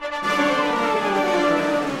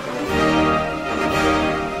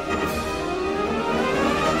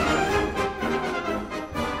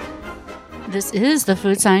This is the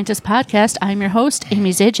Food Scientist Podcast. I'm your host,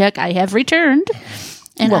 Amy Zajac. I have returned.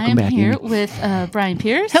 And Welcome I'm back, here Amy. with Brian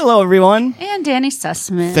Pierce. Hello, everyone. And Danny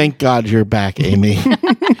Sussman. Thank God you're back, Amy.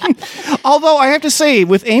 Although I have to say,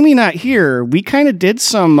 with Amy not here, we kind of did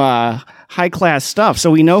some high-class stuff,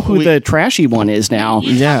 so we know who the trashy one is now.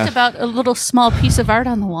 You talked about a little small piece of art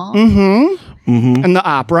on the wall. And the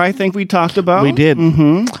opera, I think we talked about. We did.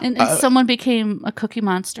 And someone became a cookie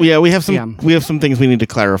monster. Yeah, we have some things we need to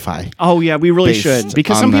clarify. Oh, yeah, we really Based should,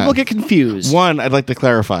 because on some people that. get confused. One, I'd like to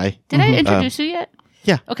clarify. Did I introduce you yet?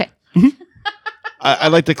 Yeah. Okay. I'd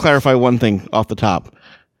like to clarify one thing off the top.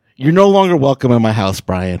 You're no longer welcome in my house,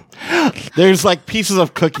 Brian. There's like pieces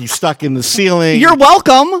of cookies stuck in the ceiling. You're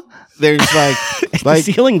welcome. There's like The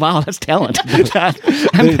ceiling, wow, that's talent.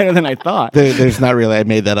 I'm better than I thought. there's not really. I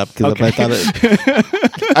made that up because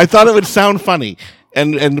I thought it would sound funny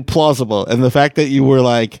and plausible. And the fact that you were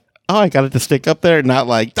like, oh, I got it to stick up there, not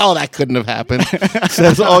like, oh, that couldn't have happened,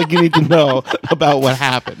 says all you need to know about what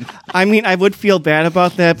happened. I mean, I would feel bad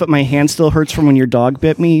about that, but my hand still hurts from when your dog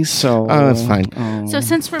bit me, so... Oh, that's fine. So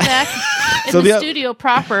since we're back in So the the- studio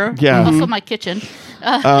proper, Yeah. also my kitchen,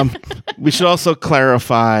 We should also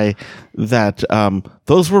clarify that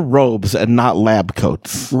those were robes and not lab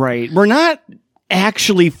coats. Right. We're not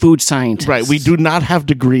actually food scientists. Right. We do not have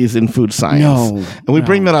degrees in food science. No, And we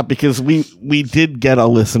bring that up because we did get a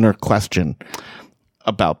listener question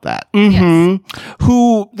about that. yes.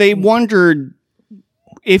 Who they wondered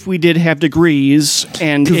if we did have degrees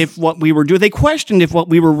and if what we were doing. They questioned if what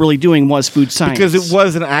we were really doing was food science. Because it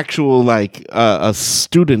was an actual, like, a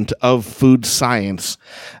student of food science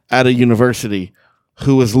at a university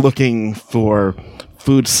who was looking for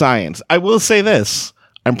food science. I will say this.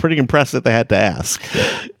 I'm pretty impressed that they had to ask.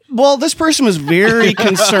 Well, this person was very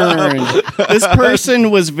concerned. This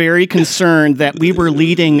person was very concerned that we were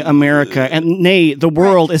leading America and, nay, the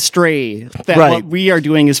world astray. That Right. what we are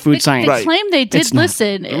doing is food They science. claim they did It's not.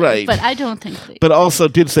 listen, Right. but I don't think they But also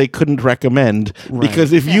did say couldn't recommend.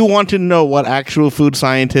 Because if you want to know what actual food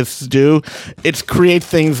scientists do, it's create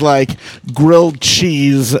things like grilled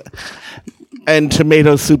cheese and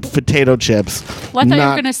tomato soup potato chips. Well, I thought you were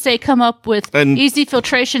Not- going to say come up with And- easy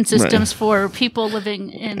filtration systems for people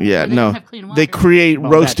living in Yeah, where they no. don't have clean water. They create that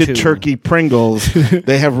roasted too. turkey Pringles.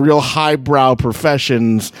 They have real highbrow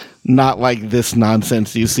professions, not like this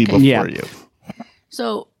nonsense you see before Yeah. you.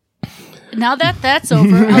 So now that that's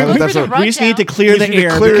over, I'll go that's through the over. We just need to rundown. clear We the need to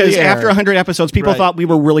air clear the because air. after 100 episodes, people Right. thought we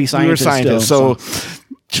were really We were scientists. scientists. still, So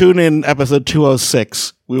tune in episode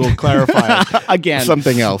 206. We will clarify again,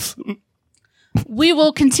 something else. We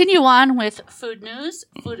will continue on with food news,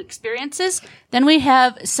 food experiences. Then we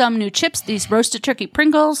have some new chips, these roasted turkey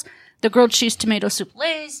Pringles, the grilled cheese tomato soup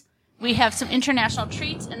Lay's. We have some international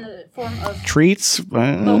treats in the form of treats.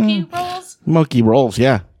 Moki rolls. Moki rolls,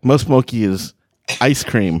 yeah. Most Moki is ice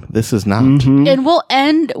cream. This is not. And we'll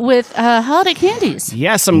end with holiday candies.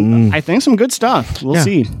 Yeah, I think some good stuff. We'll Yeah.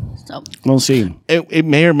 see. So We'll see. It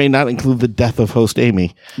may or may not include the death of host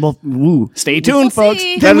Amy. Well, stay tuned, We'll folks.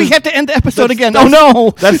 see. Then That we is- have to end the episode again. that's- Oh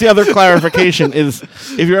no! That's the other clarification is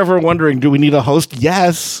if you're ever wondering, do we need a host?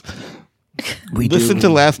 Yes. We Listen to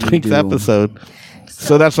last week's episode.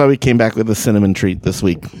 So that's why we came back with a cinnamon treat this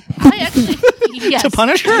week. I actually, yes. To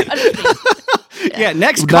punish her? Yeah,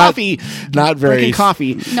 next Not- coffee. Not very. Drinking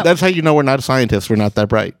coffee. No. That's how you know we're not scientists. We're not that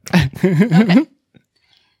bright.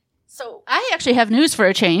 So I actually have news for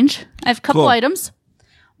a change. I have a couple Cool. items.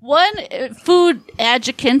 One, food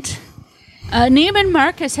adjacent. Neiman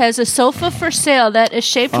Marcus has a sofa for sale that is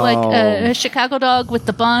shaped like a Chicago dog with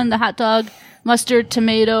the bun, the hot dog, mustard,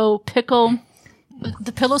 tomato, pickle.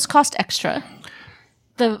 The pillows cost extra.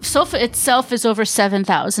 The sofa itself is over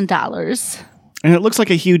 $7,000. And it looks like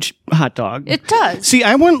a huge hot dog. It does. See,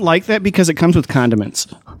 I wouldn't like that because it comes with condiments.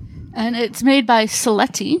 And it's made by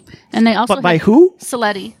Saletti. And they also But by have- who?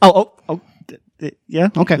 Saletti. Yeah,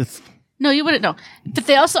 okay. No, you wouldn't know. But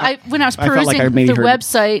they also, when I was I felt like perusing I maybe the heard-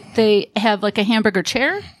 website, they have like a hamburger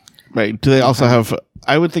chair. Right. Do they also have,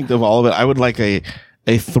 I would think of all of it, I would like a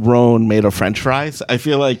throne made of French fries. I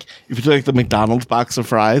feel like if you took like the McDonald's box of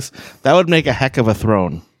fries, that would make a heck of a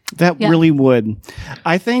throne. That Yeah. really would.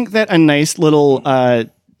 I think that a nice little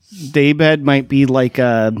daybed might be like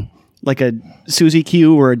a Suzy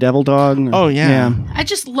Q or a Devil Dog. Oh, yeah. I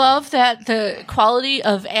just love that the quality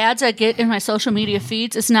of ads I get in my social media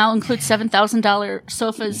feeds is now includes $7,000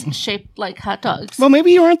 sofas shaped like hot dogs. Well,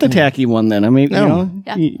 maybe you aren't the tacky one then. I mean, No. you know,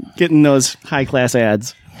 Yeah. getting those high class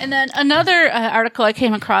ads. And then another article I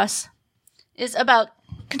came across is about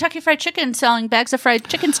Kentucky Fried Chicken selling bags of fried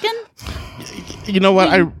chicken skin. You know what?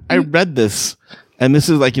 I read this, and this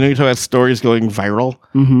is like, you know, you talk about stories going viral.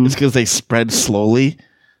 It's because they spread slowly.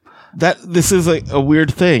 this is a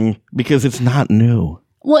weird thing because it's not new.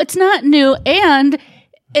 Well, it's not new, and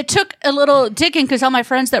it took a little digging because all my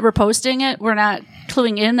friends that were posting it were not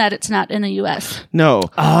cluing in that it's not in the U.S. No.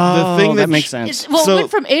 Oh, that makes sense. It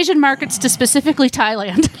went from Asian markets to specifically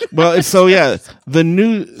Thailand. Well, so yeah, the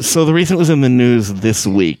reason it was in the news this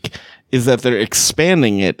week is that they're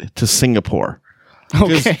expanding it to Singapore.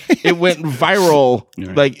 Okay. It went viral.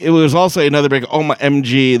 Like, it was also another big, oh my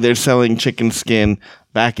MG, they're selling chicken skin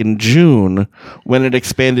back in June when it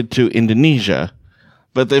expanded to Indonesia.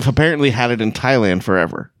 But they've apparently had it in Thailand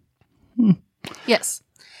forever. Yes.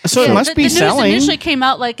 So it must be selling. The news initially came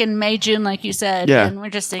out like in May, June, like you said, Yeah. and we're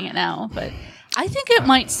just seeing it now. But I think it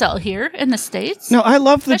might sell here in the States. No, I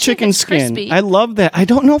love the Especially if chicken it's skin. crispy. I love that. I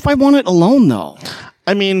don't know if I want it alone, though.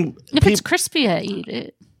 I mean, If it's crispy, I eat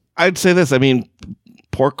it. I'd say this. I mean,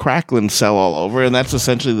 pork cracklings sell all over, and that's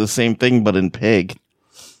essentially the same thing, but in pig.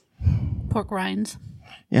 Pork rinds.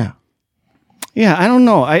 Yeah. Yeah, I don't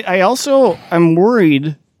know. I'm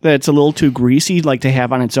worried that it's a little too greasy, like to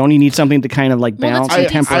have on its own. You need something to kind of like balance that's and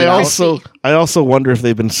what temper these it out. I also wonder if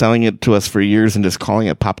they've been selling it to us for years and just calling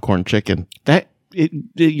it popcorn chicken.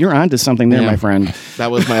 You're onto something there, my friend. That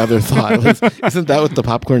was my other thought. Isn't that what the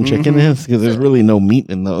popcorn chicken is? Because there's really no meat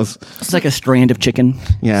in those. It's like a strand of chicken.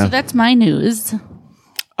 Yeah. So that's my news.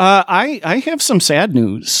 I have some sad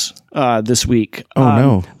news this week.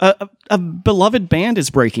 Oh, no. A beloved band is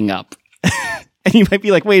breaking up. And you might be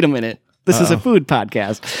like, wait a minute. This is a food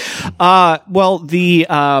podcast. Well, the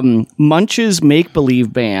Munch's Make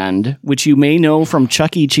Believe Band, which you may know from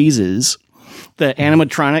Chuck E. Cheese's, the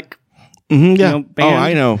animatronic band,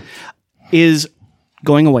 I know. is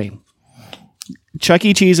going away. Chuck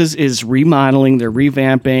E. Cheese's is remodeling. They're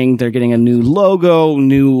revamping. They're getting a new logo.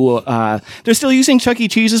 They're still using Chuck E.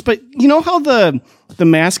 Cheese's, but you know how the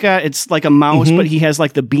mascot, it's like a mouse, but he has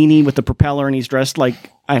like the beanie with the propeller, and he's dressed like,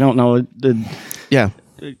 I don't know,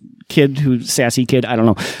 sassy kid. I don't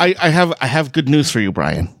know. I have good news for you,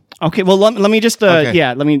 Brian. Okay, well let me just so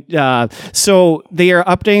they are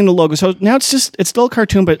updating the logo. So now it's still a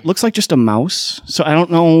cartoon, but it looks like just a mouse. So I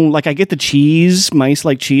don't know, like I get the mice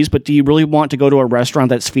like cheese, but do you really want to go to a restaurant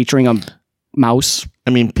that's featuring a mouse?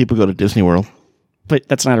 I mean, people go to Disney World. But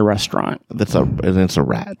that's not a restaurant. It's a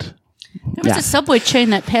rat. There was a Subway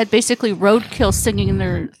chain that had basically Roadkill singing in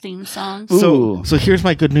their theme song. So here's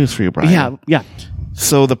my good news for you, Brian. Yeah.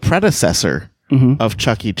 So the predecessor of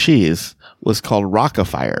Chuck E. Cheese was called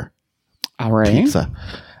Rockafire All right. Pizza.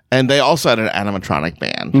 And they also had an animatronic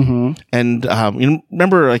band. And you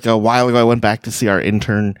remember, like a while ago, I went back to see our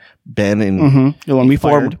intern, Ben, the one we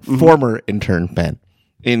fired. Former intern, Ben,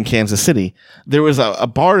 in Kansas City. There was a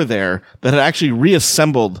bar there that had actually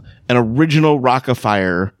reassembled an original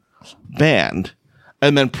Rockafire band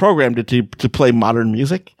and then programmed it to play modern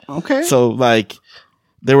music. Okay. So, like,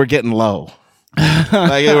 they were getting low.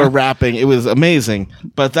 Like, they were rapping. It was amazing.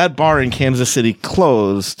 But that bar in Kansas City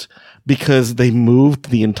closed because they moved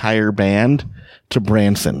the entire band to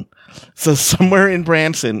Branson. So somewhere in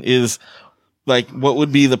Branson is like what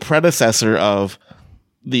would be the predecessor of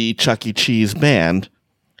the Chuck E. Cheese band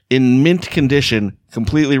in mint condition,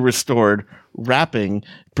 completely restored, rapping,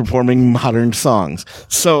 performing modern songs.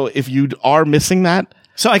 So if you are missing that,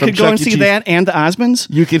 So I could go and see that and the Osmonds?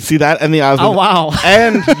 you can see that and the Osmonds. Oh, wow.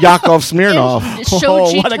 And Yakov Smirnoff.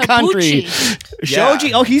 Shoji what a country. Taguchi.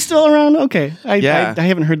 Shoji? Oh, he's still around? Okay. I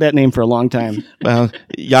haven't heard that name for a long time. Well,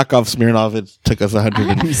 Yakov Smirnoff, it took us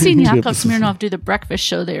 100. I've seen Yakov Smirnoff do the breakfast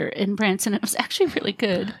show there in Branson. It was actually really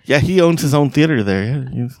good. Yeah, he owns his own theater there.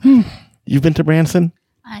 Yeah. You've been to Branson?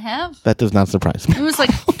 I have. That does not surprise me. It was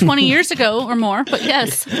like 20 years ago or more, but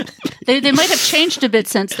yes. They might have changed a bit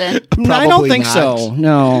since then. No, I don't Probably think not. so.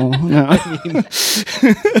 No.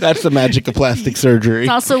 That's the magic of plastic surgery.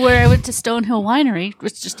 It's also where I went to Stonehill Winery,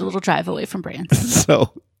 which is just a little drive away from Branson.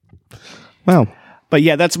 So, well, But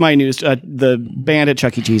yeah, that's my news. The band at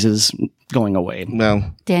Chuck E. Cheese is going away.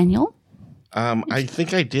 well, Daniel? I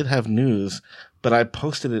think I did have news, but I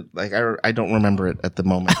posted it, like, I don't remember it at the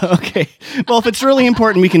moment. Okay. Well, if it's really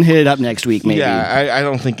important, we can hit it up next week, maybe. Yeah, I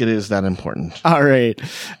don't think it is that important. All right.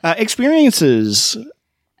 Experiences.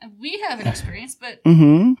 We have an experience, but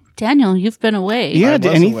Daniel, you've been away. Yeah. I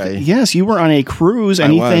was away. Yes, you were on a cruise. I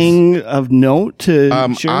Anything of note to share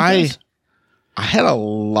with us? I had a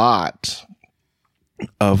lot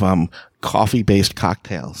of coffee-based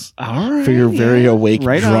cocktails All right. for your very awake,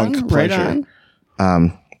 Right drunk on, pleasure. right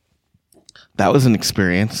on. That was an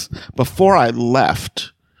experience. Before I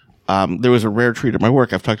left, there was a rare treat at my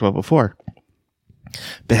work I've talked about before.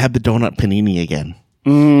 They had the donut panini again.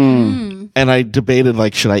 And I debated,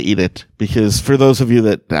 like, should I eat it? Because for those of you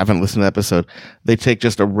that haven't listened to the episode, they take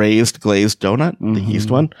just a raised glazed donut, the yeast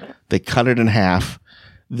one. They cut it in half.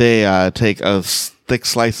 They take a thick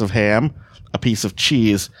slice of ham, a piece of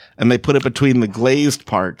cheese, and they put it between the glazed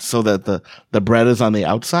part so that the bread is on the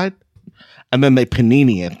outside. And then they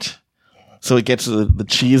panini it. So it gets the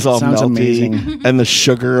cheese all Sounds melty amazing. and the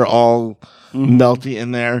sugar all melty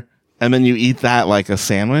in there. And then you eat that like a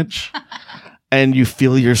sandwich. And you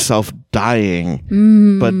feel yourself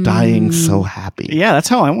dying, but dying so happy. Yeah, that's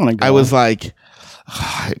how I want to go. I was like,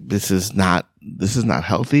 this is not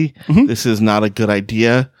healthy. This is not a good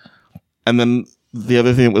idea. And then the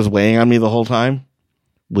other thing that was weighing on me the whole time,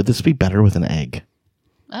 would this be better with an egg?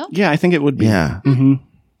 Oh. Yeah, I think it would be. Yeah.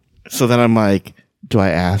 So then I'm like, do I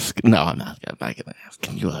ask? No, I'm not going to ask.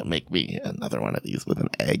 Can you make me another one of these with an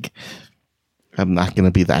egg? I'm not going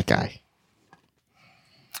to be that guy.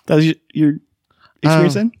 That was your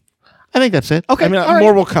experience then? I think that's it. Okay, I mean, all right.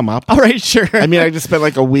 more will come up. All right, sure. I mean, I just spent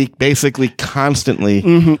like a week basically constantly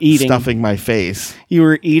eating. stuffing my face. You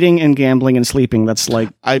were eating and gambling and sleeping. That's like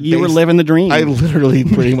you were living the dream. I literally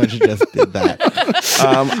pretty much just did that.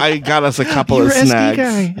 I got us a couple You're of a SD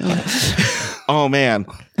snacks. guy. Oh man,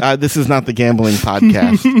 this is not the gambling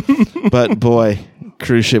podcast, but boy,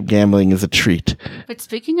 cruise ship gambling is a treat. But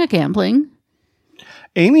speaking of gambling,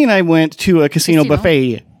 Amy and I went to a casino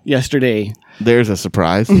buffet yesterday. There's a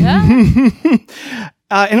surprise. yeah,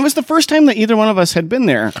 And it was the first time that either one of us had been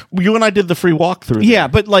there. You and I did the free walkthrough. Yeah,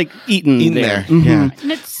 but like eating there. there. Yeah.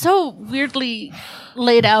 and it's so weirdly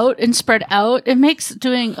laid out and spread out. It makes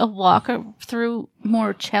doing a walk through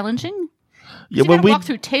more challenging. Yeah, You gotta walk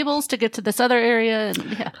through tables to get to this other area. And,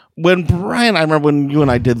 yeah. when Brian, I remember when you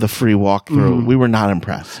and I did the free walkthrough, we were not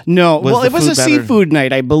impressed. No, well, the it was a food better? seafood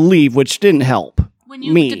night, I believe, which didn't help. When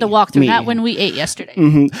you did the walkthrough, not when we ate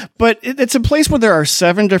yesterday. But it's a place where there are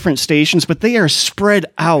 7 different stations, but they are spread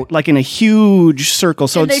out like in a huge circle,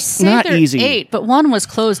 so And they it's say not there easy. 8, but one was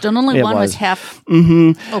closed, and only It one was was. half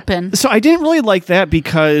open. So I didn't really like that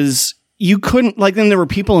because you couldn't, like, then there were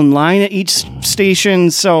people in line at each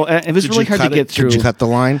station, so it was really hard to get through. Did you cut the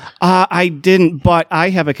line? I didn't, but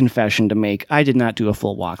I have a confession to make. I did not do a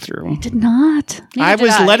full walkthrough. Did not. I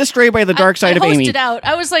was led astray by the dark side of Amy. I hosted out.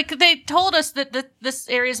 I was like, they told us that this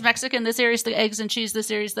area is Mexican, this area is the eggs and cheese,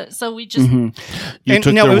 this area is that. So we just. You And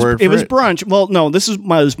took no, their it was, word it for was it? brunch. Well, no, this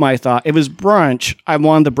was my thought. It was brunch. I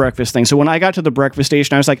wanted the breakfast thing. So when I got to the breakfast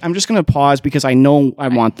station, I was like, I'm just going to pause because I know I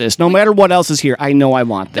want this. No matter what else is here, I know I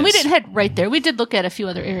want this. And we didn't head right there. We did look at a few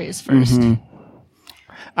other areas first.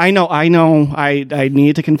 I know. I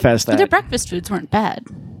need to confess that. Their breakfast foods weren't bad.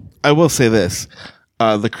 I will say this.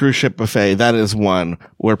 The cruise ship buffet, that is one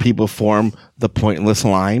where people form the pointless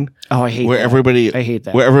line. Oh, I hate where that. everybody I hate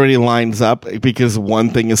that. Where everybody lines up because one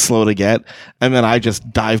thing is slow to get, and then I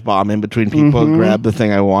just dive bomb in between people, grab the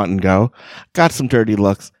thing I want and go. Got some dirty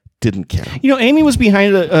looks. Didn't care. You know, Amy was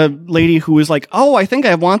behind a lady who was like, "Oh, I think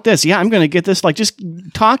I want this. Yeah, I'm going to get this." Like just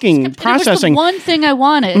talking, It was the processing. one thing I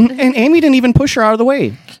wanted. And Amy didn't even push her out of the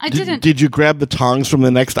way. I didn't. Did you grab the tongs from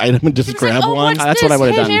the next item and just She was grab like, oh, one? what's That's this? what I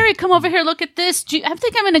would've Hey, done. Mary, come over here. Look at this. I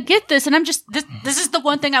think I'm going to get this. And I'm just, this is the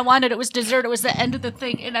one thing I wanted. It was dessert. It was the end of the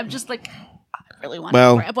thing. And I'm just like, I really want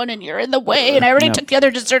to grab one and you're in the way. And I already took the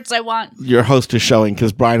other desserts I want. Your host is showing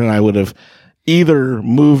because Brian and I would have either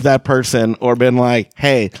moved that person or been like,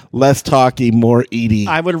 hey, less talky, more eaty.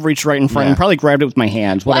 I would have reached right in front and probably grabbed it with my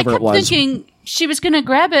hands, Well, I whatever kept it was. thinking she was going to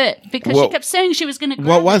grab it because Well, she kept saying she was going to grab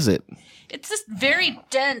what was it? It's this very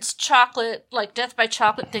dense chocolate, like death by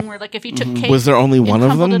chocolate thing where like if you took cake. Was there only and one of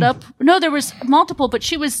crumbled them? It up. No, there was multiple, but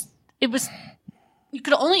it was, you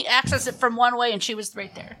could only access it from one way and she was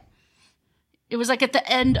right there. It was like at the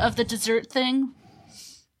end of the dessert thing.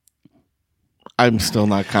 I'm still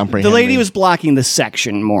not comprehending. The lady was blocking the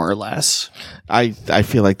section, more or less. I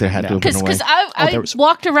feel like there had to have been a way. Because I there was-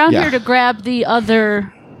 walked around Yeah. here to grab the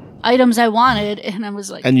other items I wanted and I was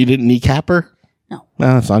like, And you didn't kneecap her? no.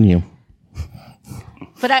 No, that's on you.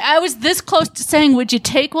 But I was this close to saying, would you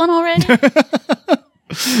take one already?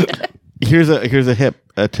 Here's a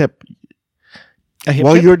tip. A hip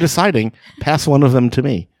While tip? you're deciding, pass one of them to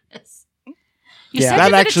me. You said That you're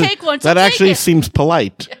going to actually take one, so that take actually it. seems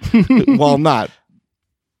polite. While not.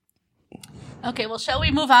 Okay, well, shall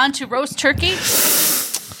we move on to roast turkey?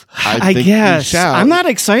 I think we guess. shall. I'm not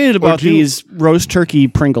excited about do you- these roast turkey I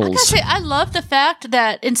gotta Pringles. say, I love the fact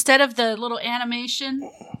that instead of the little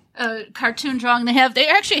animation cartoon drawing they have. They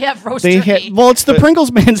actually have roast turkey. It's the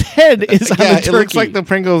Pringles man's head is on the turkey. It looks like the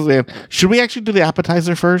Pringles man. Should we actually do the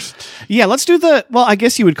appetizer first? Yeah, let's do I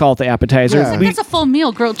guess you would call it the appetizer. Yeah. That's a full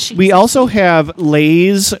meal, grilled cheese. We also have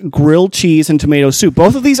Lay's grilled cheese and tomato soup.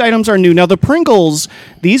 Both of these items are new. Now, the Pringles,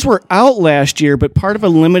 these were out last year, but part of a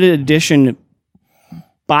limited edition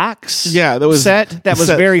box set that was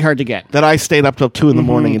very hard to get. That I stayed up till 2 in the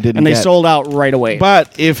morning and didn't And they get. sold out right away.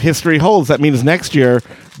 But if history holds, that means next year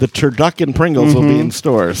the turducken Pringles will be in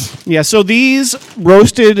stores. Yeah, so these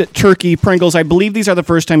roasted turkey Pringles, I believe these are the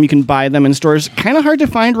first time you can buy them in stores. Kind of hard to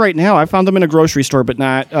find right now. I found them in a grocery store, but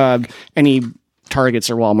not any Targets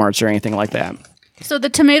or Walmarts or anything like that. So the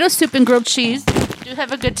tomato soup and grilled cheese do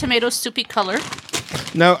have a good tomato soupy color.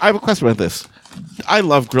 Now, I have a question about this. I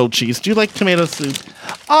love grilled cheese. Do you like tomato soup?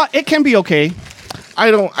 It can be okay.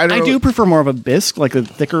 I do prefer more of a bisque, like a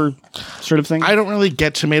thicker sort of thing. I don't really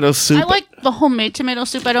get tomato soup. I like the homemade tomato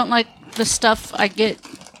soup. I don't like the stuff I get.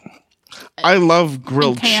 I love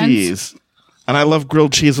grilled cheese. And I love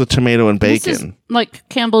grilled cheese with tomato and bacon. This is like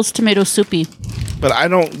Campbell's tomato soupy. But I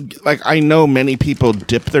don't, I know many people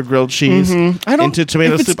dip their grilled cheese into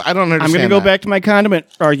tomato soup. I don't understand. I'm going to go back to my condiment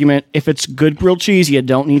argument. If it's good grilled cheese, you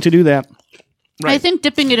don't need to do that. Right. I think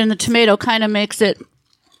dipping it in the tomato kind of makes it,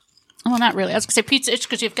 well, not really. I was going to say pizza-ish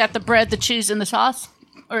because you've got the bread, the cheese, and the sauce.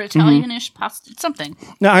 Or Italian-ish pasta, something.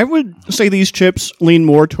 Now, I would say these chips lean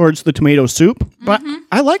more towards the tomato soup, but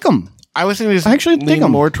I like them. I was thinking I actually lean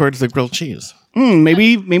more towards the grilled cheese.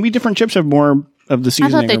 Maybe different chips have more of the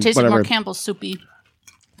seasoning. I thought they tasted whatever. more Campbell's soupy.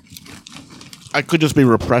 I could just be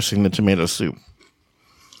repressing the tomato soup.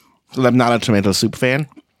 I'm not a tomato soup fan.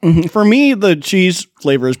 For me, the cheese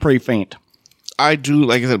flavor is pretty faint. I do,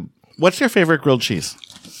 like I said, what's your favorite grilled cheese?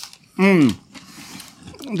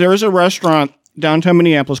 There is a restaurant downtown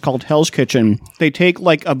Minneapolis called Hell's Kitchen. They take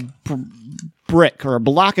like a brick or a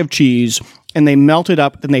block of cheese and they melt it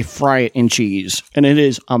up, then they fry it in cheese. And it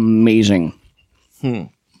is amazing.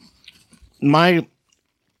 My,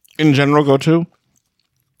 in general, go-to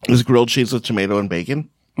is grilled cheese with tomato and bacon.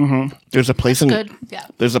 There's a place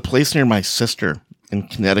There's a place near my sister in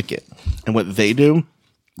Connecticut, and what they do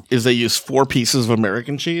is they use 4 pieces of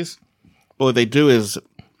American cheese. But what they do is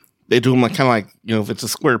they do them like kind of like, if it's a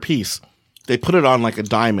square piece, they put it on like a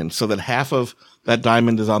diamond so that half of that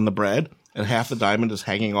diamond is on the bread and half the diamond is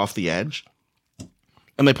hanging off the edge.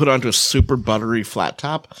 And they put it onto a super buttery flat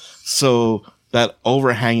top so that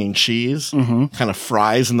overhanging cheese kind of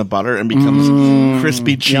fries in the butter and becomes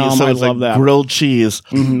crispy cheese. Yum, so I it's love like that. grilled cheese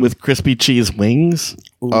with crispy cheese wings.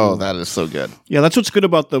 Oh, that is so good. Yeah, that's what's good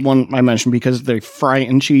about the one I mentioned because they fry it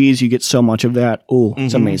in cheese. You get so much of that. Oh,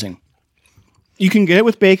 it's amazing. You can get it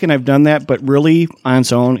with bacon. I've done that, but really on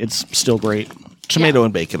its own, it's still great. Tomato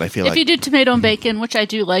and bacon, I feel like. If you do tomato and bacon, which I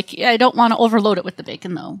do like, I don't want to overload it with the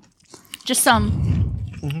bacon, though. Just some.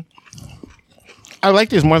 I like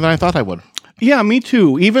these more than I thought I would. Yeah, me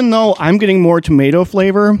too. Even though I'm getting more tomato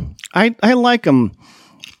flavor, I like them.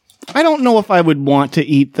 I don't know if I would want to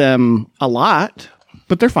eat them a lot,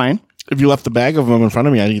 but they're fine. If you left the bag of them in front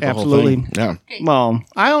of me, I'd eat the whole thing. Yeah. Well,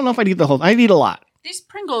 I don't know if I'd eat the whole. I'd eat a lot. These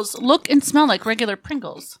Pringles look and smell like regular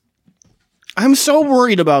Pringles. I'm so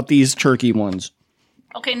worried about these turkey ones.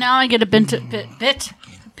 Okay, now I get a bit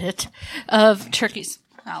of turkeys.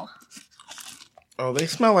 Wow. Oh, they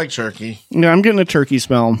smell like turkey. Yeah, I'm getting a turkey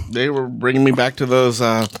smell. They were bringing me back to those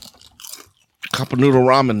cup of noodle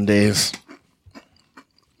ramen days.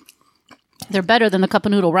 They're better than the cup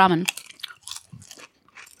of noodle ramen.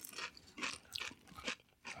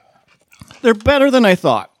 They're better than I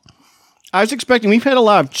thought. I was expecting, we've had a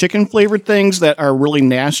lot of chicken flavored things that are really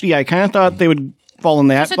nasty. I kind of thought they would fall in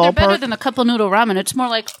that I said ballpark. they're better than the cup of noodle ramen. It's more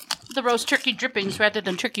like the roast turkey drippings rather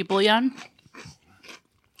than turkey bouillon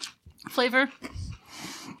flavor.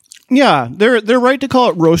 Yeah, they're right to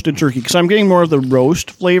call it roasted turkey because I'm getting more of the roast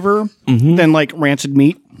flavor than like rancid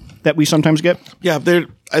meat that we sometimes get. Yeah,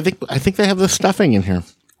 I think they have the stuffing in here.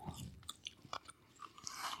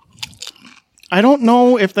 I don't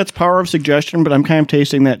know if that's power of suggestion, but I'm kind of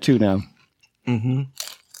tasting that too now. I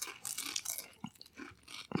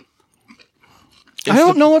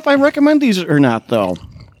don't know if I recommend these or not, though.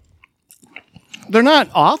 They're not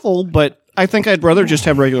awful, but I think I'd rather just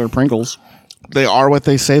have regular Pringles. They are what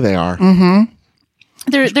they say they are.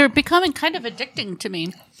 They're becoming kind of addicting to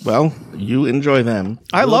me. Well, you enjoy them.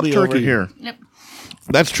 I love be turkey. over here. Yep.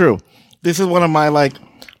 That's true. This is one of my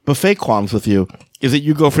buffet qualms with you, is that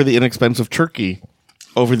you go for the inexpensive turkey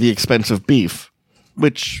over the expensive beef,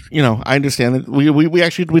 which, I understand that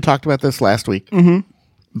we talked about this last week.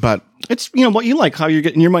 But It's, what you like, how you're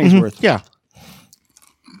getting your money's worth. yeah,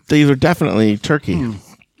 these are definitely turkey.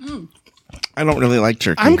 I don't really like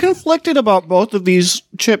turkey. I'm conflicted about both of these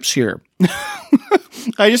chips here.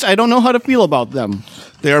 I don't know how to feel about them.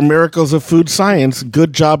 They are miracles of food science.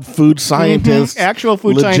 Good job, food scientists. Actual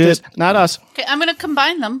food Legit. scientists, not us. Okay, I'm going to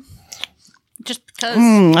combine them. Just because.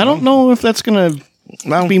 I don't know if that's going to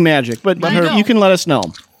Well, be magic, but I know. you can let us know.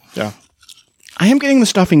 yeah. I am getting the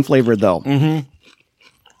stuffing flavor, though.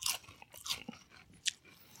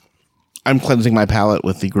 I'm cleansing my palate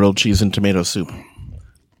with the grilled cheese and tomato soup.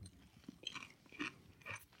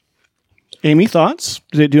 Amy, thoughts?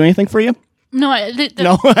 Did it do anything for you? No,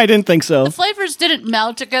 No, I didn't think so. the flavors didn't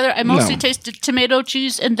meld together. I mostly No. tasted tomato,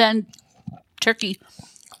 cheese, and then turkey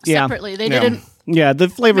Yeah. separately. They Yeah. didn't Yeah, the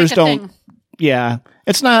flavors make a don't. thing. Yeah,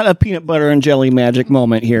 it's not a peanut butter and jelly magic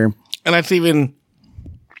moment here. And that's even...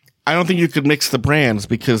 I don't think you could mix the brands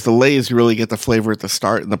because the Lay's, you really get the flavor at the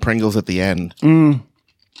start and the Pringles at the end.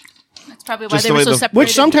 That's probably why Just they the were way so the- separated.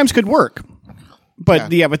 Which sometimes could work.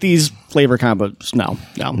 But yeah, but these flavor combos, no.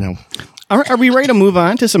 No. Are we ready to move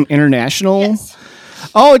on to some international? Yes.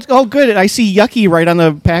 Oh, good. I see yucky right on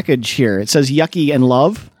the package here. It says yucky and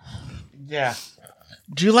love. Yeah.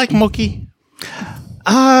 Do you like mochi?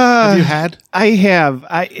 Have you had? I have.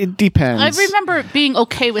 It depends. I remember being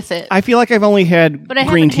okay with it. I feel like I've only had But I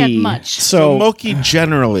green haven't had tea. much. So, Mochi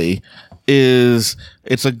generally it's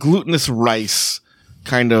a glutinous rice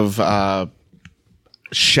kind of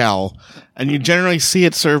shell, and you generally see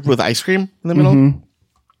it served with ice cream in the middle.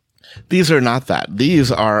 These are not that.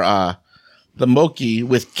 These are the mochi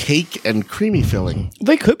with cake and creamy filling.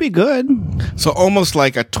 they could be good. So almost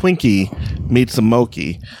like a Twinkie meets a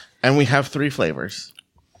mochi. And we have 3 flavors.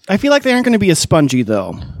 I feel like they aren't going to be as spongy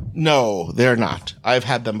though. No, they're not. I've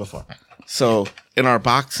had them before. So in our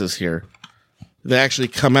boxes here, they actually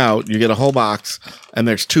come out. You get a whole box, and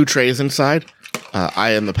there's 2 trays inside.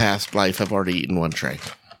 I, in the past life, have already eaten 1 tray.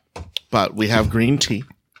 But we have green tea,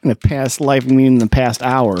 In the past life, I mean in the past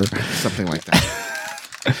hour. something like that.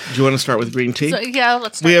 Do you want to start with green tea? So, yeah,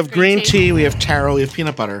 let's start We have with green tea, we have taro, we have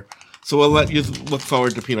peanut butter. So we'll let you look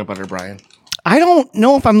forward to peanut butter, Brian. I don't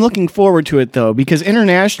know if I'm looking forward to it though, because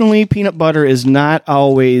internationally, peanut butter is not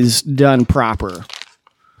always done proper.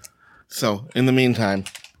 So in the meantime,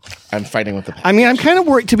 I'm fighting with the I mean, I'm kind of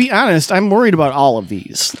worried. To be honest, I'm worried about all of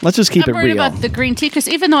these. Let's just keep I'm it worried real. about the green tea because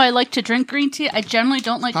even though I like to drink green tea, I generally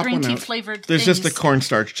don't like Pop green one tea out. flavored There's things. just the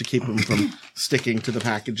cornstarch to keep them from sticking to the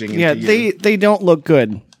packaging. Yeah, into you. they don't look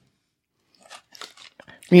good.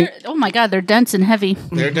 I mean, Oh my god, they're dense and heavy.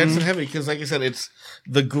 They're dense and heavy because, like I said, it's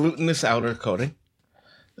the glutinous outer coating,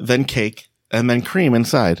 then cake, and then cream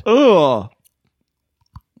inside. ugh.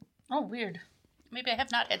 Oh, weird. Maybe I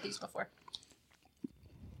have not had these before.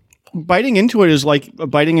 Biting into it is like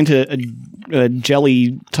biting into a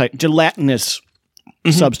jelly type gelatinous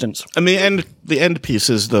substance. And the end piece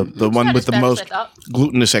is the one not with as the bad as most I thought.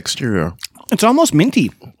 glutinous exterior. It's almost minty.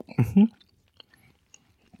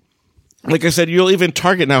 Like I said, you'll even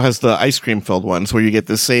Target now has the ice cream filled ones where you get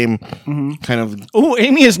the same kind of. Oh,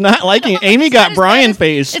 Amy is not liking it. Amy got as Brian bad as-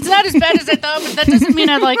 face. It's not as bad as I thought, but that doesn't mean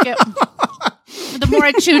I like it. The more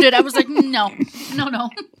I chewed it, I was like, no.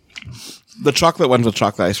 The chocolate ones with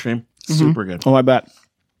chocolate ice cream, super good. Oh, I bet.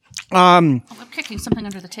 I'm kicking something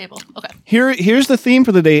under the table. Okay. Here's the theme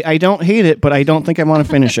for the day. I don't hate it, but I don't think I want to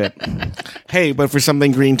finish it. Hey, but for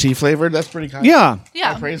something green tea flavored, that's pretty high. Yeah.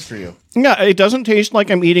 Yeah. High praise for you. Yeah, it doesn't taste like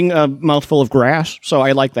I'm eating a mouthful of grass, so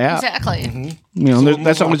I like that. Exactly. You know, we'll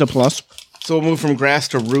that's move always a plus. So we'll move from grass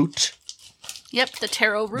to root. Yep, the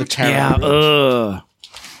taro root. The taro Yeah.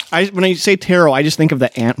 root. When I say taro, I just think of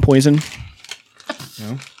the ant poison.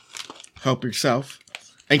 Help yourself.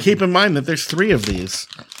 And keep in mind that there's 3 of these.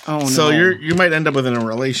 Oh no. So you might end up with a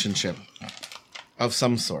relationship of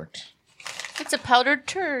some sort. It's a powdered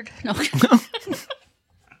turd. No.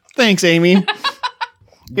 Thanks, Amy.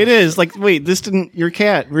 It is like wait, this didn't your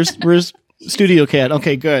cat. Where's studio cat?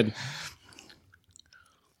 Okay, good.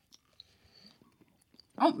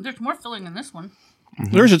 Oh, there's more filling in this one.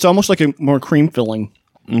 There's it's almost like a more cream filling.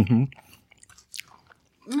 No,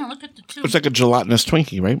 look at the two. It's like a gelatinous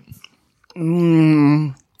Twinkie, right?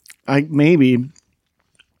 I maybe.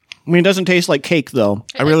 I mean, it doesn't taste like cake though.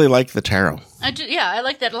 I really like the taro. I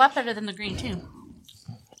like that a lot better than the green too.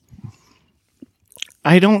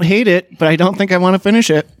 I don't hate it, but I don't think I want to finish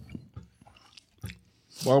it.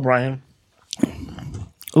 Well, Brian.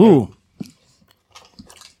 Ooh.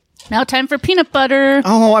 Now time for peanut butter.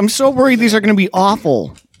 Oh, I'm so worried these are going to be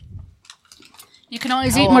awful. You can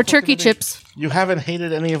always How eat more awful turkey can it be? chips. You haven't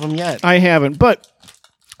hated any of them yet. I haven't, but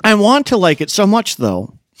I want to like it so much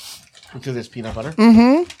though. Because it's peanut butter?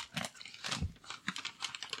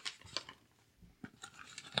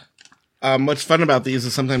 What's fun about these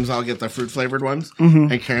is sometimes I'll get the fruit flavored ones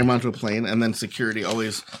and carry them onto a plane, and then security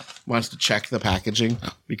always wants to check the packaging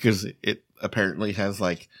because it apparently has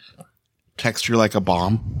like texture like a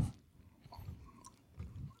bomb.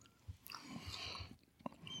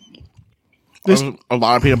 There's a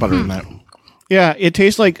lot of peanut butter in that. Yeah, it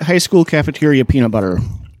tastes like high school cafeteria peanut butter.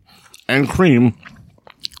 And cream.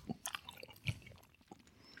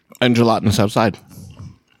 And gelatinous outside.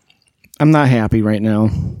 I'm not happy right now.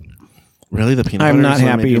 Really? The peanut I'm butter not is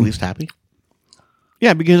what happy. made you least happy?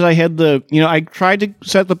 Yeah, because I had I tried to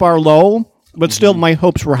set the bar low, but still my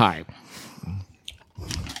hopes were high.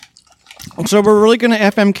 So we're really going to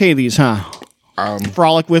FMK these, huh?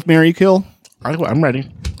 Frolic with Marry Kill? I'm ready.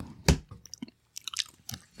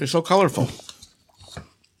 They're so colorful.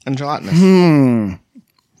 And gelatinous.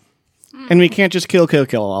 And we can't just kill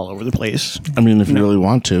all over the place. I mean, if you really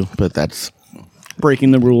want to, but that's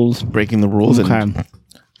Breaking the rules. breaking the rules. Okay. And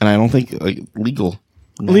I don't think legal.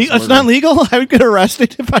 It's not legal? I would get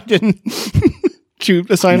arrested if I didn't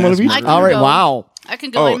assign one of each. I can All right, go. wow. I can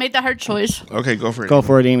go. I made the hard choice. Okay, go for it. Go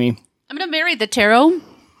for it, Amy. I'm going to marry the taro.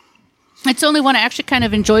 It's the only one I actually kind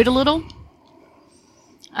of enjoyed a little.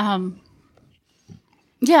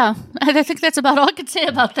 Yeah, I think that's about all I can say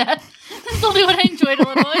about that. That's the only one I enjoyed a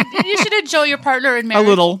little. You should enjoy your partner in marriage. A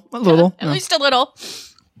little. At least a little.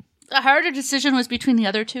 The harder decision was between the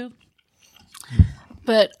other two.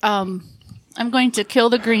 But I'm going to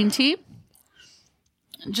kill the green tea.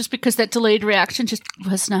 Just because that delayed reaction just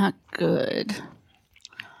was not good.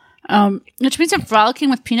 Which means I'm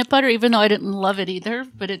frolicking with peanut butter, even though I didn't love it either.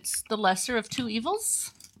 But it's the lesser of two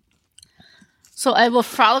evils. So I will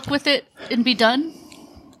frolic with it and be done.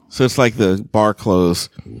 So it's like the bar close.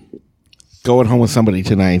 Going home with somebody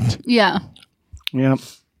tonight. Yeah. Yep.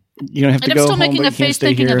 You don't have to And I'm go still home, making but a you can't face stay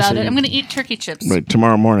thinking here, about so it. I'm going to eat turkey chips. Right,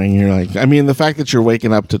 tomorrow morning, you're like, I mean, the fact that you're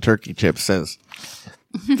waking up to turkey chips says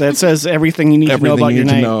That says everything you need to know everything about you your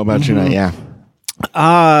need to night. know about your night. Yeah.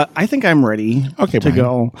 I think I'm ready Okay, to Brian.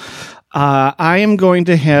 go. I am going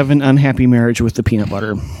to have an unhappy marriage with the peanut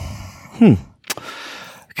butter.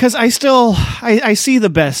 Because I see the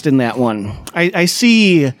best in that one. I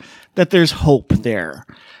see that there's hope there.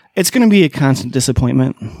 It's going to be a constant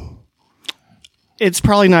disappointment. It's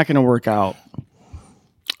probably not going to work out.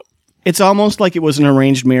 It's almost like it was an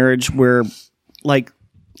arranged marriage where, like,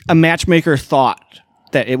 a matchmaker thought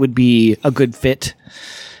that it would be a good fit,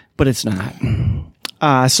 but it's not.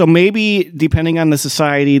 So maybe, depending on the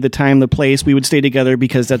society, the time, the place, we would stay together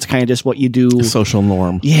because that's kind of just what you do. Social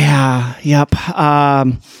norm. Yeah. Yep.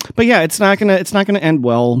 But yeah, it's not gonna end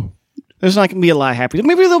well. There's not gonna be a lot of happiness.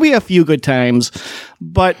 Maybe there'll be a few good times,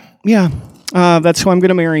 but yeah, that's who I'm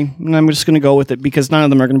gonna marry, and I'm just gonna go with it because none of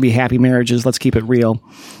them are gonna be happy marriages. Let's keep it real.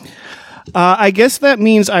 I guess that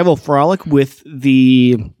means I will frolic with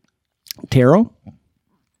the taro.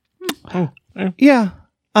 Yeah.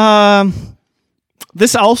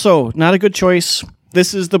 This also not a good choice.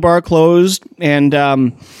 This is the bar closed, and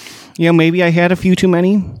maybe I had a few too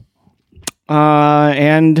many,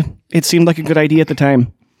 and it seemed like a good idea at the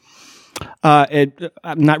time. I'm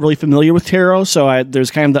not really familiar with taro, so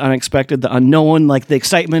there's kind of the unexpected, the unknown, like the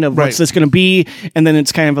excitement of what's this going to be, and then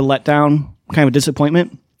it's kind of a letdown, kind of a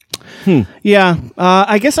disappointment. Yeah,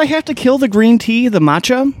 I guess I have to kill the green tea, the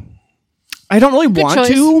matcha. I don't really want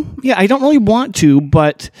to. Yeah, I don't really want to,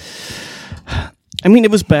 but I mean,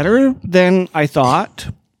 it was better than I thought.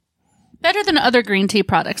 Better than other green tea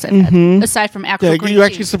products I've had, aside from actual green You tea.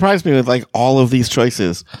 actually surprised me with like all of these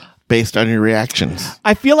choices based on your reactions.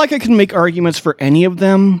 I feel like I can make arguments for any of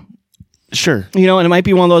them. Sure. And it might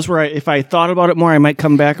be one of those where if I thought about it more, I might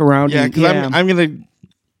come back around. Yeah, because I'm gonna.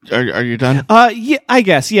 Are you done? Yeah, I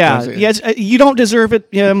guess. Yeah. Yes. You don't deserve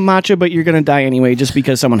it, matcha, but you're gonna die anyway, just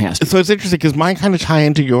because someone has to. So it's interesting because mine kind of tie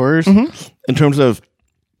into yours in terms of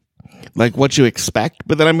like what you expect,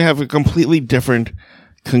 but then I'm gonna have a completely different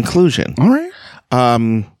conclusion. All right.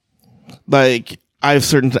 Like I have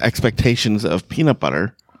certain expectations of peanut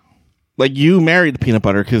butter. Like you married peanut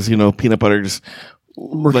butter because peanut butter's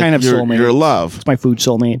We're kind of soulmates. Your love. It's my food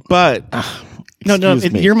soulmate. But No,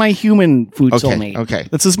 excuse me. you're my human food Okay, soulmate. okay.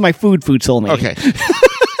 This is my food soulmate. Okay.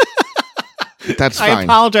 That's I fine.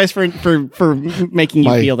 apologize for making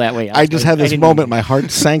you feel that way. I just had this didn't moment. My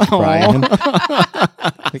heart sank, Brian.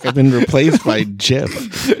 I think I've been replaced by Jif.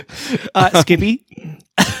 Skippy.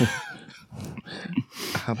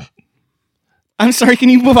 I'm sorry. Can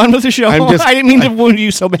you move on with the show? I didn't mean to wound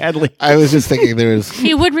you so badly. I was just thinking there was.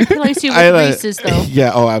 He would replace you with Reese's, though.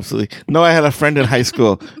 Yeah, oh, absolutely. No, I had a friend in high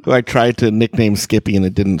school who I tried to nickname Skippy and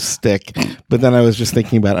it didn't stick. But then I was just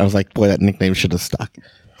thinking about it. I was like, boy, that nickname should have stuck.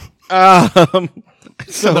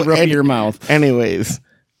 So the roof of your mouth. Anyways,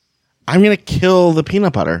 I'm gonna kill the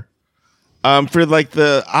peanut butter. For like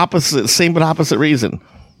the same but opposite reason.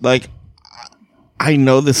 Like, I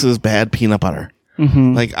know this is bad peanut butter.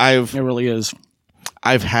 Mm-hmm. Like It really is.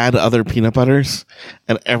 I've had other peanut butters,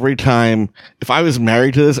 and every time, if I was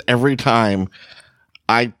married to this, every time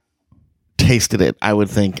I tasted it, I would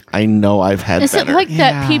think, I know I've had Is better. it like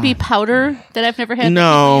that PB powder that I've never had?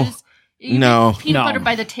 No. that people use? You No. make peanut No. butter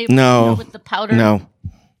by the table. No. With the powder. No.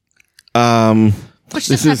 Which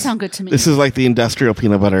does not sound good to me. This is like the industrial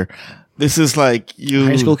peanut butter. This is like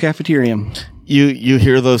High school cafeteria. You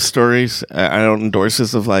hear those stories. I don't endorse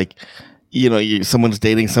this of like, someone's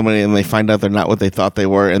dating somebody and they find out they're not what they thought they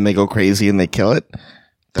were and they go crazy and they kill it.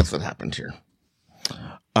 That's what happened here.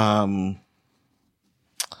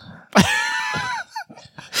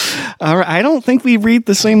 All right, I don't think we read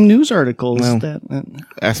the same news articles. No.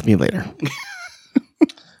 Ask me later.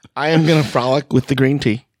 I am going to frolic with the green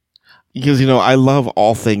tea because, I love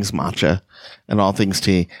all things matcha and all things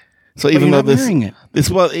tea. So even you're though not wearing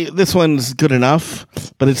it. this one's good enough,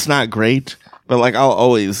 but it's not great. But like, I'll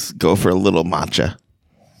always go for a little matcha.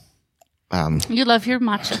 You love your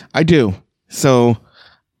matcha. I do. So,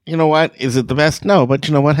 you know what? Is it the best? No, but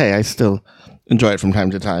you know what? Hey, I still enjoy it from time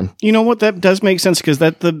to time. You know what? That does make sense because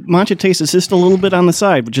the matcha taste is just a little bit on the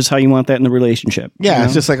side, which is how you want that in the relationship. Yeah,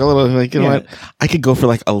 it's just like a little, like, you know what? I could go for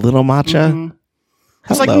like a little matcha. Mm-hmm.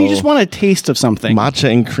 It's like when you just want a taste of something. Matcha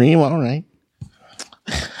and cream. All right.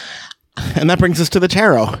 And that brings us to the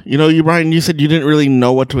tarot. Brian, you said you didn't really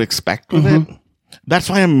know what to expect with it. That's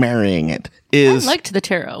why I'm marrying it. I liked the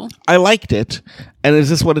tarot. I liked it. And is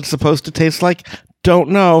this what it's supposed to taste like? Don't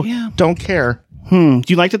know. Yeah. Don't care. Do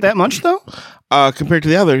you liked it that much though? Compared to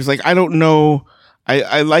the others, like, I don't know.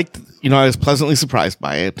 I liked, I was pleasantly surprised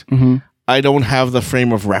by it. Mm-hmm. I don't have the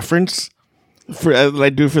frame of reference that I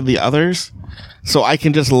do for the others. So I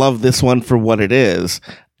can just love this one for what it is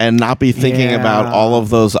and not be thinking about all of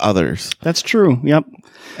those others. That's true. Yep.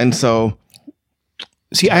 And so,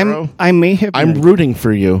 see, tarot, I may have. I'm rooting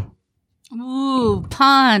for you. Ooh,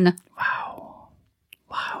 pun. Wow.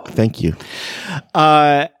 Thank you.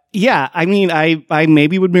 Yeah, I mean, I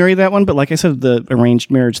maybe would marry that one, but like I said, the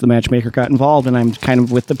arranged marriage, the matchmaker got involved, and I'm kind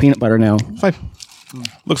of with the peanut butter now. Fine.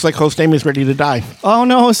 Looks like host Amy's ready to die. Oh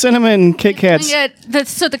no, cinnamon Kit Kats. Yeah,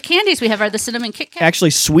 so the candies we have are the cinnamon Kit Kats.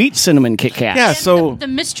 Actually, sweet cinnamon Kit Kats. Yeah, And so the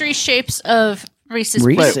mystery shapes of Reese's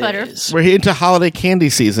Reese's. peanut butter. we're into holiday candy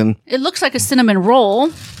season. It looks like a cinnamon roll.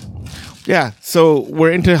 Yeah, so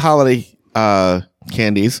we're into holiday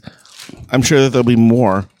candies. I'm sure that there'll be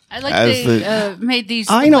more. I like as they made these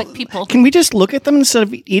I look know. like people. Can we just look at them instead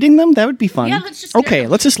of eating them? That would be fun. Yeah, let's just stare okay, at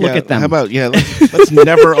them. let's just look at them. How about let's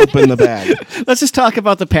never open the bag. Let's just talk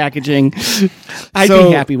about the packaging. I'd So-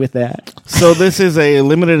 be happy with that. So this is a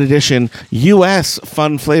limited edition U.S.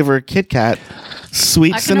 fun flavor Kit Kat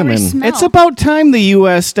sweet I can already cinnamon. smell. It's about time the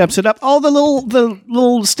U.S. steps it up. All the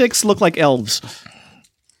little sticks look like elves.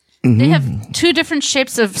 They have two different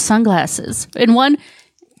shapes of sunglasses. And one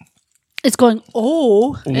is going,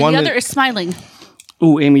 oh, and One the other is- is smiling.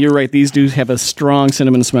 Ooh, Amy, you're right. These do have a strong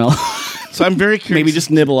cinnamon smell. So I'm very curious Maybe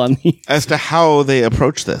just nibble on these. as to how they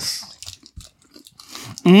approach this.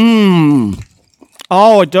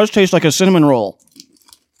 Oh, it does taste like a cinnamon roll.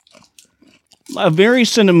 A very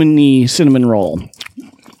cinnamony cinnamon roll.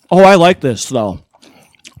 Oh, I like this, though.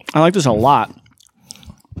 I like this a lot.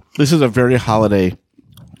 This is a very holiday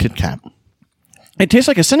Kit Kat. It tastes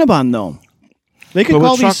like a Cinnabon, though. They could But with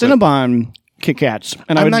call these chocolate. Cinnabon Kit Kats,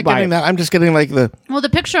 and I I'm would not buy getting it. that. I'm just getting like the. Well, the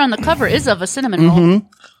picture on the cover is of a cinnamon roll.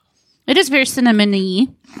 It is very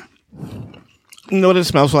cinnamony. You know what it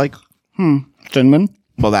smells like? Cinnamon.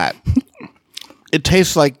 Well, that. It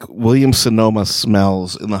tastes like Williams Sonoma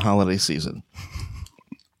smells in the holiday season.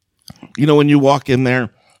 When you walk in there,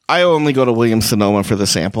 I only go to Williams Sonoma for the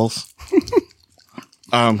samples.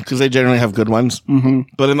 Because they generally have good ones. Mm-hmm.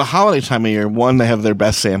 But in the holiday time of year, one, they have their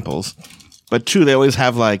best samples. But two, they always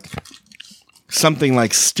have like something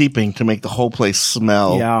like steeping to make the whole place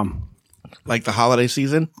smell Yeah. like the holiday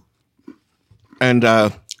season. And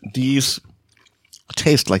these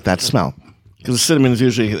taste like that smell. Because the cinnamon is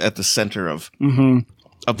usually at the center of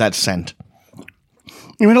that scent.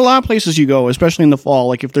 I mean, a lot of places you go, especially in the fall,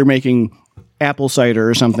 like if they're making apple cider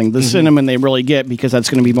or something, the cinnamon they really get because that's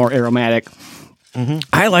going to be more aromatic.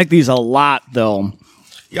 I like these a lot, though.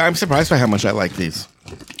 Yeah, I'm surprised by how much I like these.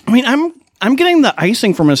 I mean, I'm getting the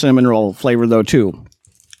icing from a cinnamon roll flavor, though, too.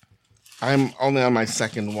 I'm only on my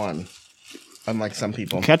second one, unlike some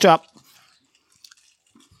people. Ketchup.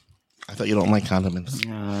 I thought you don't like condiments.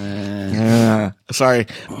 Sorry,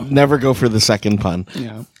 never go for the second pun.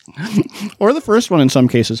 Yeah. Or the first one in some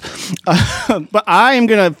cases. But I am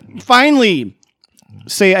going to finally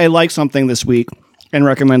say I like something this week and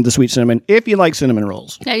recommend the sweet cinnamon if you like cinnamon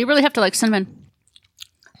rolls. Yeah, you really have to like cinnamon.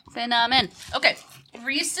 Cinnamon. Okay.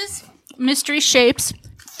 Reese's Mystery Shapes.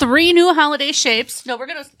 3 new holiday shapes. No, we're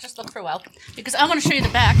going to just look for a while because I want to show you the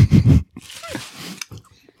back.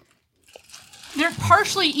 They're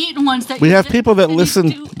partially eaten ones that We have people that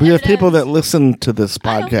listen. We have people that listen to this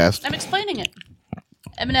podcast. I'm explaining it.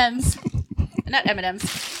 M&M's. Not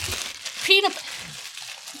M&M's. Peanut.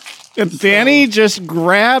 Danny just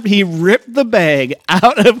he ripped the bag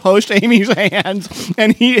out of host Amy's hands,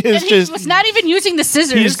 and he was not even using the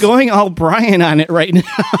scissors. He's going all Brian on it right now,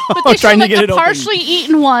 but trying to like get it open. Partially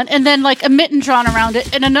eaten one, and then like a mitten drawn around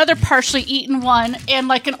it, and another partially eaten one, and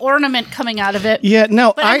like an ornament coming out of it. Yeah,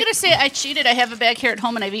 no. But I'm going to say I cheated. I have a bag here at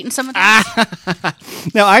home, and I've eaten some of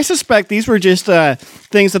these. Now, I suspect these were just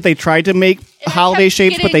things that they tried to make holiday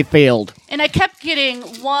shapes, but they failed. And I kept getting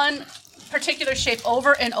one particular shape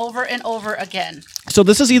over and over and over again. So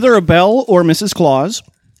this is either a Belle or Mrs. Claus.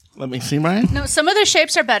 Let me see, Brian. No, some of their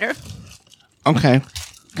shapes are better. Okay.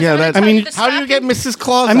 Yeah, that. I mean, how do you get Mrs.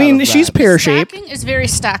 Claus? I mean, she's pear-shaped. Stocking is very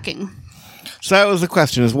stocking. So that was the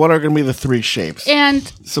question: is what are going to be the 3 shapes? And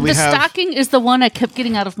so we the stocking is the one I kept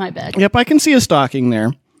getting out of my bag. Yep, I can see a stocking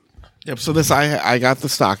there. Yep. So this, I got the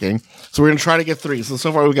stocking. So we're going to try to get 3. So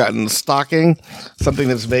far we've gotten the stocking, something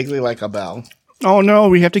that's vaguely like a bell. Oh no,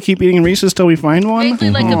 we have to keep eating Reese's till we find one? Vaguely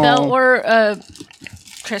like a bell or a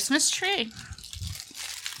Christmas tree.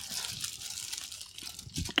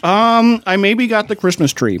 I maybe got the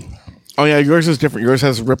Christmas tree. Oh yeah, yours is different. Yours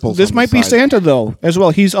has ripples. This might be Santa though, as well.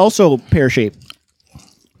 He's also pear-shaped.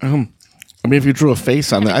 I mean, if you drew a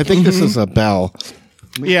face on that, I think this is a bell.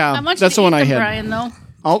 Yeah, I want you that's to the one eat I them, had. Brian, though.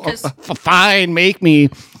 Oh, fine, make me.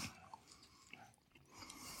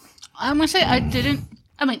 I'm going to say I didn't.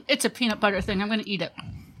 I mean, it's a peanut butter thing. I'm going to eat it.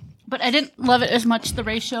 But I didn't love it as much, the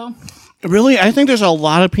ratio. Really? I think there's a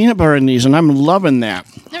lot of peanut butter in these, and I'm loving that.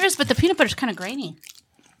 There is, but the peanut butter's kind of grainy.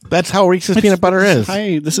 That's how Reese's peanut butter is.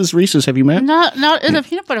 Hi, this is Reese's. Have you met? Not in the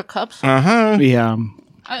peanut butter cups. Yeah.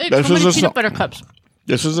 I ate so many peanut butter cups.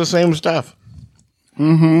 This is the same stuff. So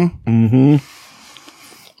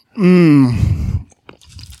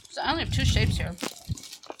I only have 2 shapes here.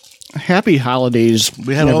 Happy holidays,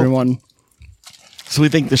 We had everyone. So we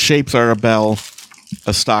think the shapes are a bell,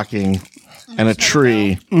 a stocking, and a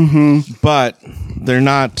tree. But they're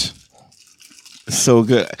not so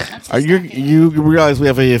good. You realize we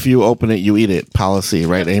have a if you open it, you eat it policy,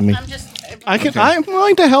 right, Amy? I'm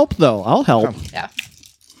willing to help, though. I'll help. Yeah.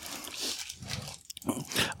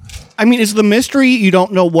 I mean, is the mystery you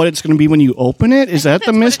don't know what it's going to be when you open it? Is that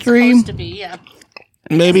the mystery? It's supposed to be, yeah.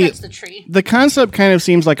 Maybe That's the tree. The concept kind of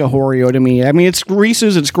seems like a Oreo to me. I mean, it's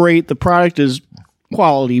Reese's. It's great. The product is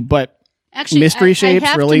quality, but Actually, mystery shapes, I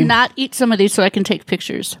have really? to not eat some of these so I can take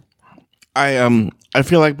pictures. I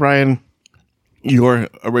feel like, Brian, your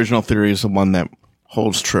original theory is the one that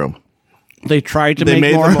holds true. They tried to They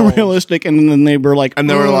make made more the molds. realistic, and then they were like, And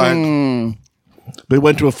they were like, they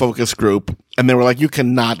went to a focus group, and they were like, you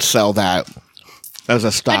cannot sell that as a I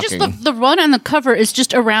just stocking. look. The run on the cover is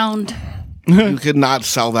just around, You could not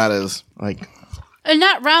sell that as, like... and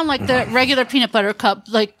not round like the regular peanut butter cup,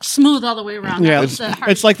 like smooth all the way around. yeah, That was,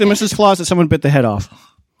 it's like the Mrs. Claus that someone bit the head off.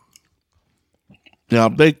 Yeah,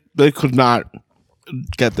 they could not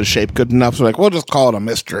get the shape good enough, so like, we'll just call it a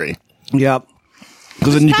mystery. Yep.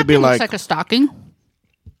 Because then you could be looks like... like a stocking.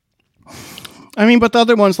 I mean, but the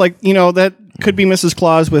other ones, like, that could be Mrs.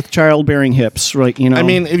 Claus with childbearing hips, right? I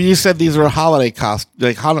mean, if you said these were holiday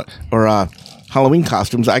Halloween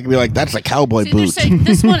costumes, I could be like, that's a cowboy See, they're boot. saying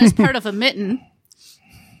this one is part of a mitten,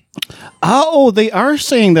 oh, they are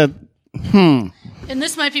saying that and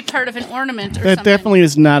this might be part of an ornament or that something. definitely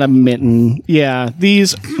is not a mitten. Yeah,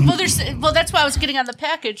 these. Well, that's why I was getting on the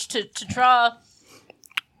package to draw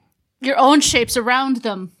your own shapes around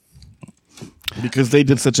them. Because they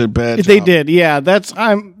did such a bad job. They did, yeah. That's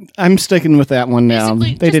I'm sticking with that one now.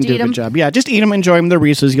 Basically, They just didn't do a eat good 'em. job. Yeah, just eat them, enjoy them. The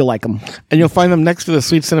Reese's, you'll like them. And you'll find them next to the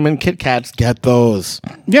sweet cinnamon Kit Kats. Get those.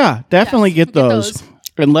 Yeah, definitely Yes, get get those. those.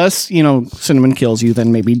 Unless cinnamon kills you,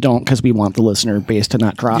 then maybe don't, because we want the listener base to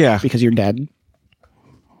not drop. Yeah. because you're dead.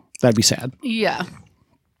 That'd be sad. Yeah.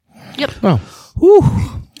 Yep.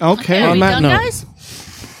 Oh. Okay. Are on we that done, note. guys?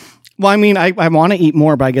 Well, I mean, I want to eat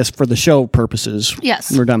more, but I guess for the show purposes,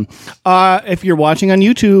 Yes. we're done. If you're watching on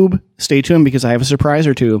YouTube, stay tuned because I have a surprise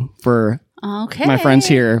or two for Okay. my friends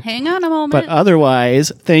here. Hang on a moment. But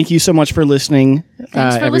otherwise, thank you so much for listening,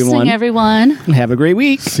 Thanks for everyone. listening, everyone. And have a great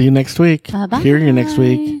week. See you next week. Bye-bye. Hear you next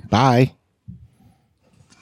week. Bye.